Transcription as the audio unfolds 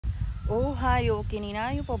Oh, hayo,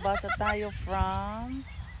 kininayo pabasa tayo from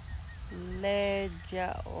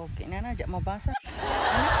Leja. Okay, nana, di mabasa.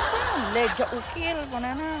 Ano ka Leja ukil ko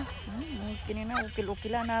nana. Kinina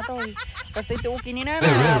ukil-ukila na to. Basta ito kinina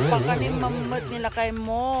na pakanin mamut nila kay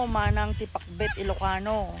mo manang tipakbet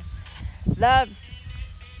Ilocano. Loves,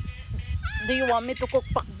 do you want me to cook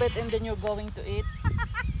pakbet and then you're going to eat?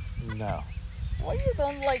 No. Why you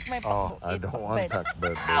don't like my Oh, I don't want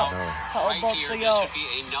pakbet? pakbet, no. How about to you?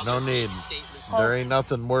 No need. There ain't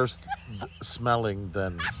nothing worse smelling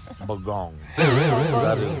than bagong.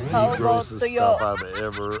 That is the How about grossest to you? stuff I've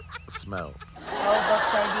ever smelled. How about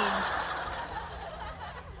sardines?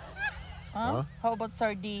 Huh? How about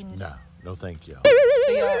sardines? No, no thank you. To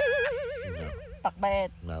your No, pakbet.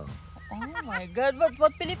 no. Oh my God!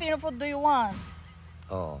 What Filipino food do you want?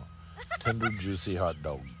 Oh, tender juicy hot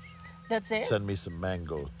dog. That's it. Send me some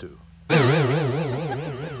mango too.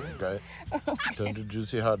 Okay? Tender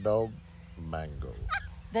juicy hot dog, mango.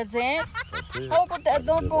 That's it. That's it. How about the I can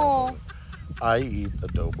live adobo? off of it. I eat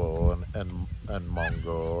adobo and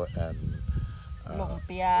mango and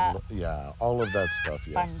Lumpia, yeah, all of that stuff.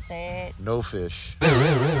 Yes. pancit. No fish.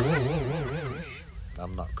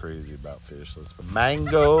 I'm not crazy about fish. Let's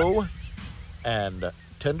mango and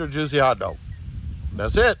tender juicy hot dog.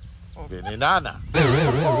 That's it. Bininana.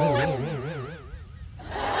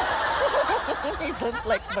 I don't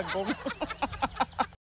like bagong.